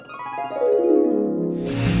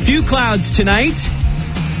Few clouds tonight.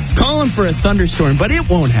 It's calling for a thunderstorm, but it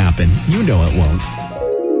won't happen. You know it won't.